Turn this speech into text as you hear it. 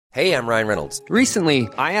Hey, I'm Ryan Reynolds. Recently,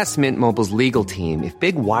 I asked Mint Mobile's legal team if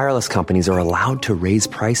big wireless companies are allowed to raise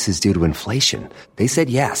prices due to inflation. They said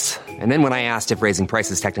yes. And then when I asked if raising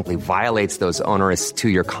prices technically violates those onerous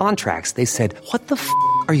 2-year contracts, they said, "What the f***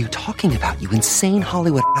 are you talking about, you insane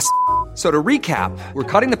Hollywood ass?" So to recap, we're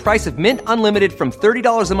cutting the price of Mint Unlimited from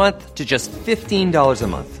 $30 a month to just $15 a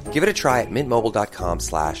month. Give it a try at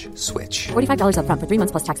mintmobile.com/switch. $45 up front for 3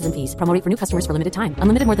 months plus taxes and fees. Promo rate for new customers for limited time.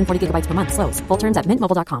 Unlimited more than 40 gigabytes per month. Slows full terms at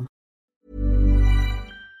mintmobile.com.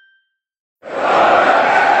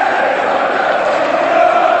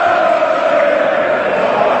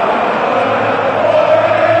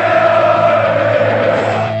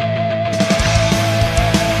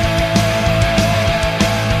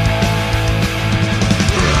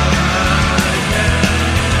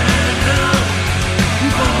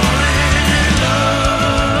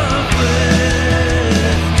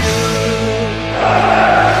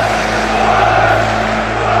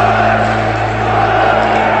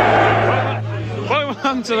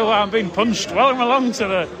 I'm being punched. Welcome along to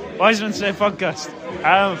the Wiseman Say podcast.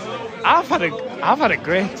 I've had a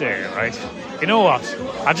great day, right? You know what?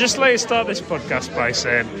 I'd just like to start this podcast by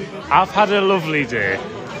saying I've had a lovely day,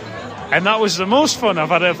 and that was the most fun I've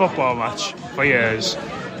had at a football match for years.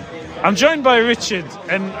 I'm joined by Richard,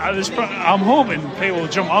 and I'm hoping people will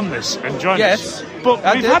jump on this and join us. But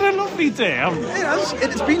we've had a lovely day, haven't we?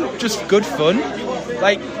 It's been just good fun.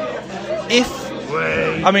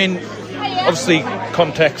 Obviously,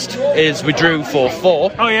 context is we drew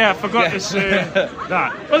 4-4. Oh yeah, I forgot to say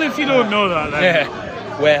that. Well, if you don't know that, then... Yeah,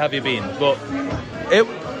 where have you been? But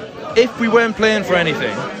if we weren't playing for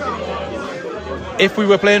anything, if we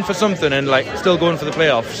were playing for something and still going for the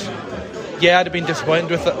playoffs, yeah, I'd have been disappointed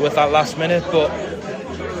with that last minute. But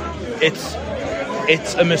it's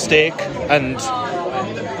a mistake, and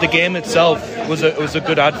the game itself was a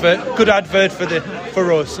good advert. Good advert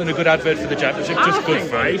for us, and a good advert for the championship. Just good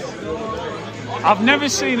for us. I've never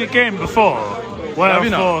seen a game before where I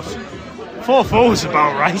thought 4-4 was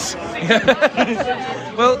about right.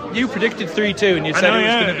 Well, you predicted 3-2 and you said it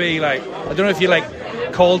was going to be I don't know if you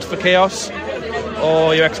called for chaos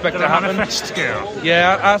or you expect it to happen.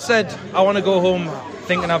 Yeah, I said I want to go home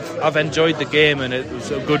thinking I've enjoyed the game and it was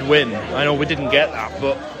a good win. I know we didn't get that,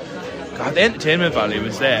 but God, the entertainment value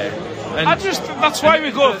was there. And that's why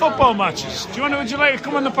we go to football matches. Would you like to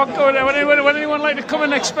come on the podcast? Would anyone like to come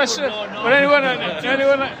and express it? Would anyone?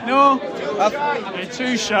 No? You're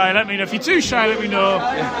too shy. Let me know. If you're too shy, let me know.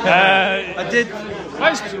 I did.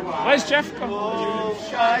 Where's Jeff gone?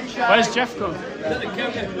 Where's Jeff gone?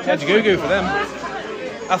 Had you go for them.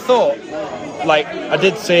 I thought, I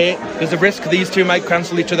did say, there's a risk these two might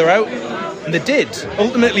cancel each other out. And they did.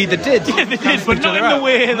 Ultimately, they did. Yeah, they did, but not in the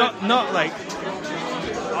way that... Not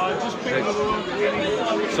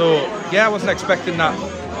So yeah, I wasn't expecting that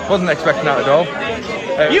at all.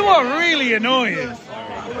 You are really annoying.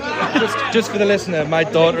 Just for the listener, my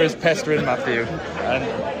daughter is pestering Matthew. And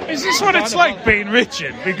is this what it's like being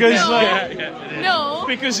Richard? Because no.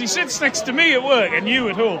 Because he sits next to me at work and you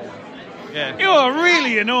at home. Yeah. You are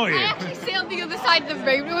really annoying. I actually sit on the other side of the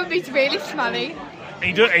room and he's really smelly.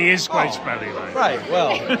 He is quite smelly, Right,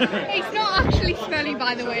 well. He's not actually smelly,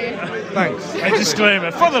 by the way. Thanks. A disclaimer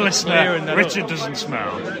for the listener: Richard doesn't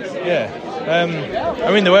smell. Yeah.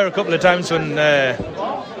 There were a couple of times when it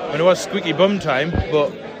was squeaky bum time,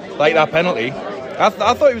 but that penalty, I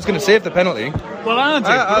thought he was going to save the penalty. Well, I did,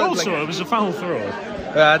 but also it was a foul throw.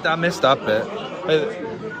 I missed that bit.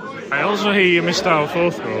 I also hear you missed our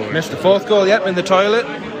fourth goal. Missed the fourth goal, yep, in the toilet.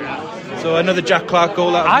 So another Jack Clark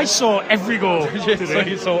goal. I saw every goal today. So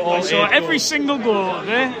you saw I saw every single goal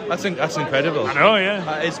today. That's incredible. I know, yeah.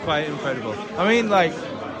 That is quite incredible. I mean,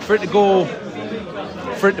 for it to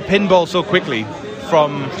pinball so quickly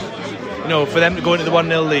from, for them to go into the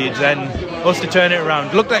 1-0 lead, then us to turn it around.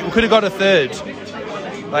 It looked like we could have got a third,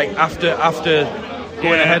 after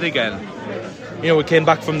going ahead again. We came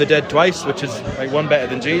back from the dead twice, which is one better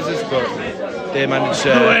than Jesus, but they managed.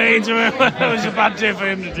 Wait, that was a bad day for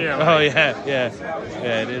him to deal with. Oh yeah,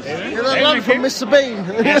 it is. You're the lad from Mr. Bean.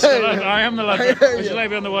 Yes, I am the lad. Would you like to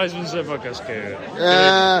be on the Wiseman Say podcast, Kieran?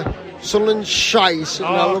 Sunderland shite, and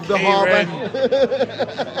I love the harbour.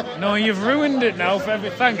 No, you've ruined it now for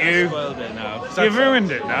everything. Thank you. Spoiled it now. You've ruined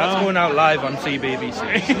it now. That's going out live on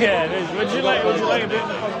CBBC. Yeah, it is. Would you like a bit?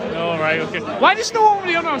 No, right, okay. Why does no one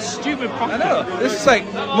be on our stupid podcast? I know. This is the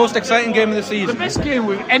most exciting game of the season. The best game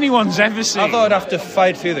anyone's ever seen. I thought I'd have to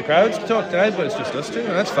fight through the crowds to talk tonight, but it's just us two, and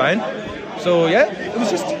that's fine. So yeah, it was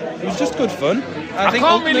just good fun. I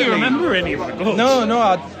can't really remember any of the goals. No,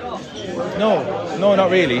 not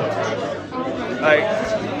really.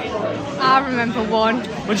 I remember one.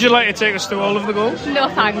 Would you like to take us through all of the goals? No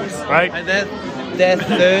thanks. Right. And their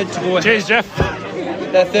third to go ahead. Cheers, Jeff.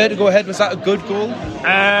 Their third to go ahead, was that a good goal?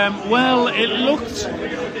 Well, it looked...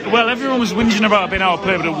 Well, everyone was whinging about it being out of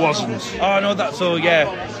play, but it wasn't. Oh, no, that's so,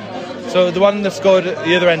 yeah. So the one that scored at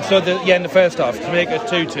the other end, in the first half, to make it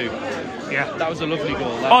 2-2. Yeah. That was a lovely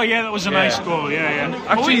goal. Oh, yeah, that was a nice goal, yeah.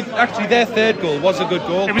 Actually, their third goal was a good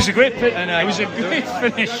goal. It was a great finish.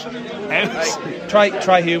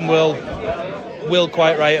 Try Hume will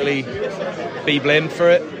quite rightly be blamed for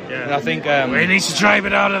it. Yeah. And I think... he needs to try a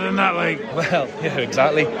bit harder than that, like... Well, yeah,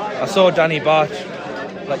 exactly. I saw Danny Barch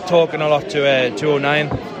talking a lot to 209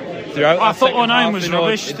 throughout. I thought second 09 half, was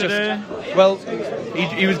rubbish today.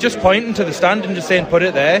 He was just pointing to the stand and just saying, put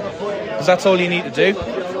it there, because that's all you need to do.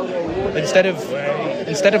 Instead of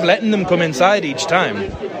letting them come inside each time,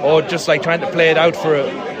 or just trying to play it out for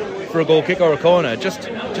a goal kick or a corner, just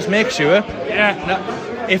make sure. Yeah. Now,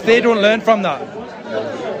 if they don't learn from that,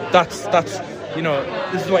 that's this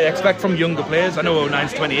is what you expect from younger players. I know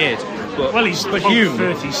 09's 28, but Hume,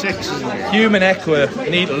 36, isn't he? Hume and Ekwa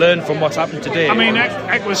need to learn from what's happened today. I mean,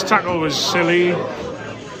 Ekwa's tackle was silly,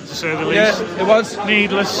 to say the least. Yeah, it was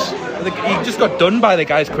needless. He just got done by the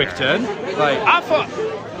guy's quick turn. I thought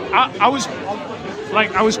I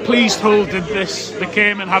was pleased Hull did this. They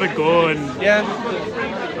came and had a go, and yeah,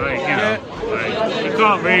 you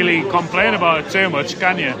can't really complain about it too much,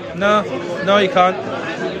 can you? No, you can't.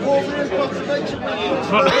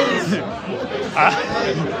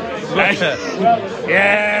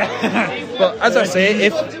 Yeah. But as I say,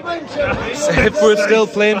 if we're still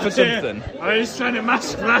playing for something, I was trying to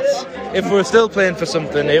mask that. If we were still playing for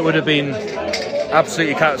something, it would have been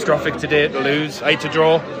absolutely catastrophic today to lose, to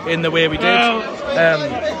draw in the way we did.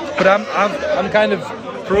 But I'm kind of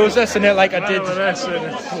processing it like I did,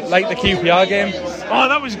 like the QPR game. Oh,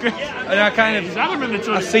 that was great. And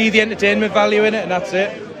I see the entertainment value in it, and that's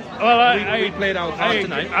it. Well, we played our part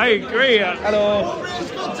tonight. I agree. Hello.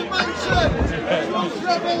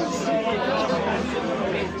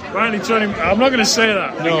 Finally, Tony. I'm not going to say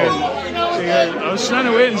that. No. Because I was trying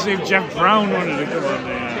to wait and see if Jeff Brown wanted to come on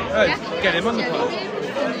there. Get him on the pod.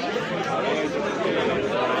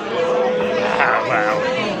 Wow.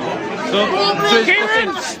 So,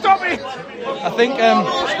 Kieran, stop it! I think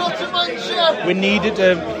we needed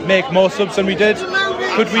to make more subs than we did.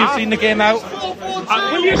 Could we have seen the game out?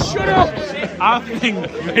 Will you shut up? I think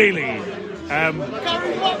really.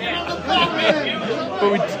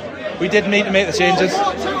 But we did need to make the changes,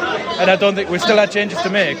 and I don't think we still had changes to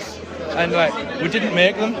make, and we didn't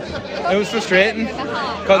make them. It was frustrating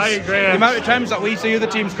because the amount of times that we see other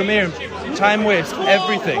teams come here and time waste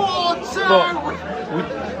everything,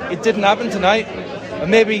 but it didn't happen tonight. And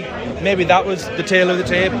maybe that was the tail of the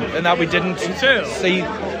tape, and that we didn't see the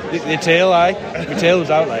tail. The tail was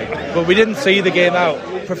out, but we didn't see the game out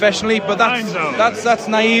professionally. But that's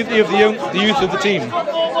naivety of the youth of the team.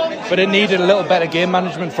 But it needed a little better game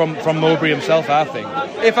management from Mowbray himself, I think.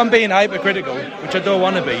 If I'm being hypercritical, which I don't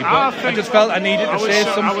want to be, but I just felt I needed to say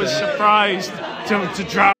something. I was surprised to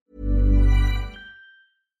drop.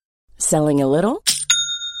 Selling a little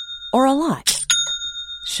or a lot?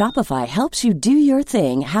 Shopify helps you do your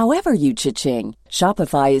thing however you cha-ching.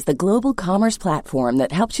 Shopify is the global commerce platform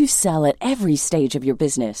that helps you sell at every stage of your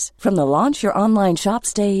business. From the launch your online shop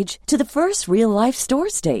stage to the first real-life store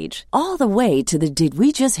stage, all the way to the did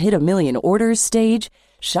we just hit a million orders stage.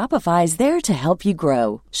 Shopify is there to help you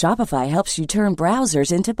grow. Shopify helps you turn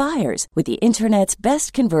browsers into buyers with the internet's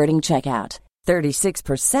best converting checkout.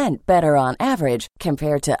 36% better on average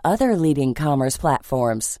compared to other leading commerce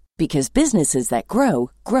platforms. Because businesses that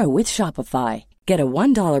grow, grow with Shopify. Get a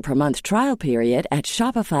 $1 per month trial period at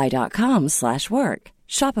shopify.com/work.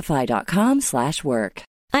 Shopify.com/work.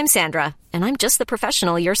 I'm Sandra, and I'm just the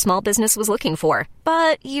professional your small business was looking for.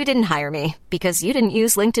 But you didn't hire me because you didn't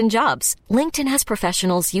use LinkedIn Jobs. LinkedIn has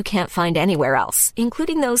professionals you can't find anywhere else,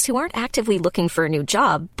 including those who aren't actively looking for a new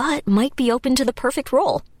job, but might be open to the perfect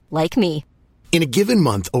role, like me. In a given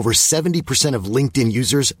month, over 70% of LinkedIn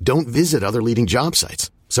users don't visit other leading job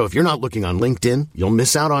sites. So if you're not looking on LinkedIn, you'll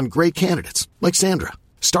miss out on great candidates like Sandra.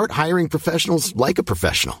 Start hiring professionals like a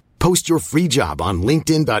professional. Post your free job on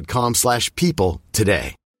linkedin.com/people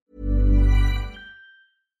today.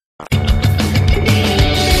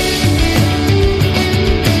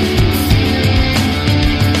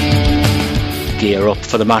 Gear up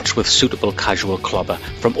for the match with suitable casual clobber.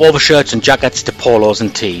 From overshirts and jackets to polos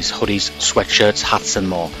and tees, hoodies, sweatshirts, hats and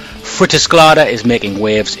more. Fritisglada is making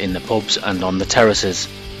waves in the pubs and on the terraces.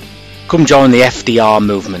 Come join the FDR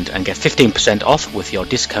movement and get 15% off with your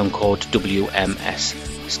discount code WMS.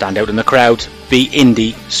 Stand out in the crowd, be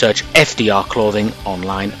indie, search FDR Clothing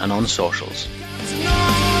online and on socials.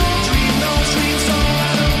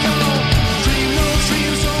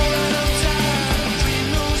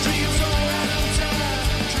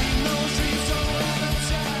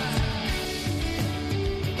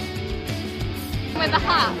 With a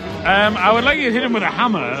hat. I would like you to hit him with a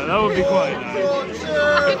hammer. That would be quite nice.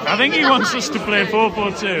 I think he wants us to play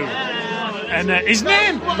 4-4-2. And his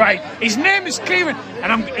name is Kieran,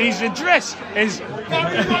 and his address is.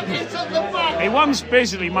 He wants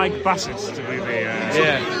basically Mike Bassett to be the.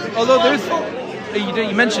 Yeah. Although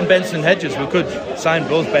you mentioned Benson and Hedges, we could sign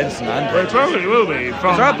both Benson and. Well, it probably will be.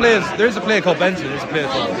 There's a player called Benson. There's a player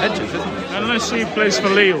called Hedges, isn't there? Unless he plays for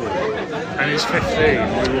Lille and he's 15.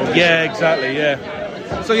 Yeah, exactly. Yeah.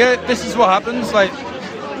 So yeah, this is what happens. Like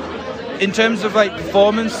in terms of like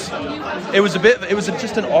performance, it was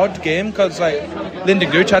just an odd game because like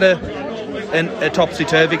Lyndon Gooch had a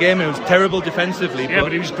topsy-turvy game. It was terrible defensively. Yeah,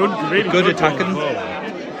 but he was good, really good attacking.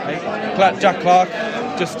 Like, Jack Clark,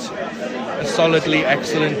 just a solidly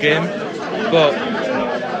excellent game. But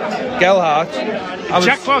Gelhardt,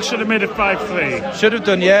 Jack Clark should have made it 5-3. Should have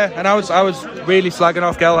done, yeah. And I was really slagging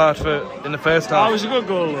off Gelhardt in the first half. It was a good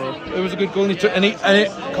goal, though. It was a good goal, and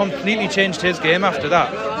it completely changed his game after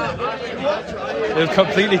that. It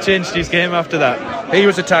completely changed his game after that. He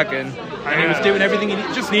was attacking, and he was doing everything. He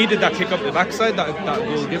just needed that kick up the backside that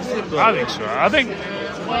goal gives it. But I think so. I think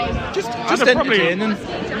just entertaining.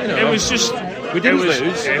 It was just. We didn't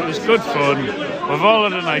lose. It was good fun. We've all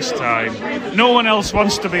had a nice time. No one else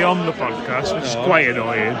wants to be on the podcast, which is quite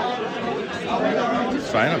annoying. It's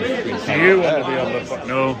fine. Do you want to be on the podcast?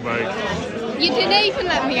 No, right. You didn't even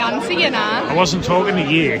let me answer, you know. I wasn't talking to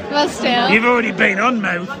you. Well, still. You've already been on,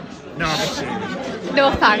 mouth. No, I'm serious.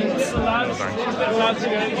 No thanks. No thanks.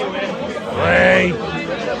 Hey.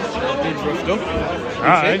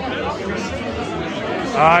 Alright.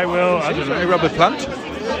 I will. I don't know. Robert Plant.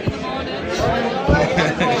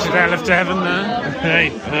 Should I lift to heaven there?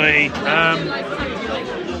 Hey.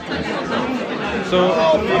 So I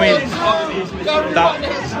mean,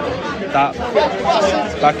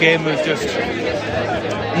 that game was just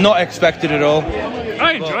not expected at all.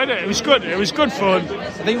 I enjoyed it. It was good. It was good fun.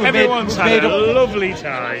 I think everyone's had a lovely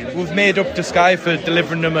time. We've made up to Sky for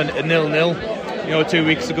delivering them a 0-0. 2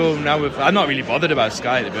 weeks ago. Now I'm not really bothered about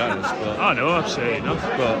Sky, to be honest. But, oh no, I've seen enough.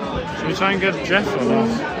 But should we try and get Jeff or not?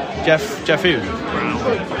 Jeff who? Brown.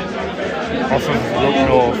 Off of Look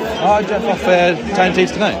North. Oh, Jeff off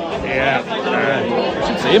TNT's tonight. Yeah.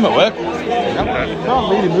 Should see him at work.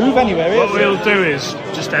 Can't really move anywhere. What we'll do is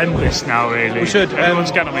just end this now. Really, we should.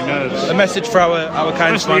 Everyone's getting on my nerves. A message for our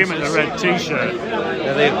kind especially sponsors. Him in the red T-shirt.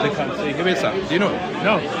 Yeah, they can't see. Who is that? Do you know?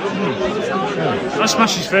 No. I'll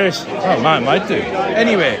smash his face. Oh, man, might do.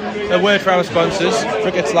 Anyway, a word for our sponsors,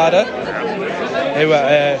 Cricket's Ladder, who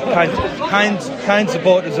are kind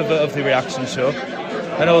supporters of the reaction show,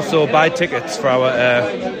 and also buy tickets for our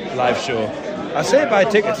live show. I say buy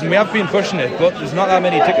tickets, and we have been pushing it, but there's not that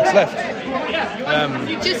many tickets left.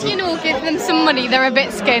 Just give them some money. They're a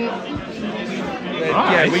bit skint.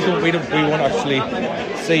 Yeah, we won't actually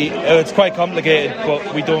see. It's quite complicated,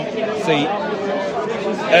 but we don't see.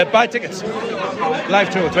 Buy tickets. Live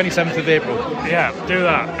tour, 27th of April. Yeah, do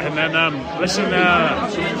that, and then listen to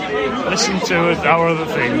our other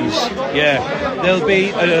things. Yeah, there'll be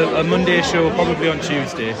a Monday show probably on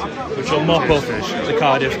Tuesday, which will mop up the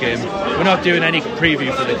Cardiff game. We're not doing any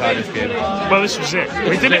preview for the Cardiff game. Well, this was it.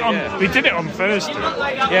 We did it on Thursday.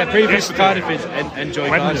 Yeah, preview for Cardiff is enjoy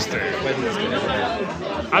Wednesday. Cardiff. Wednesday.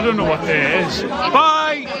 I don't know what day it is.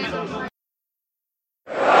 Bye.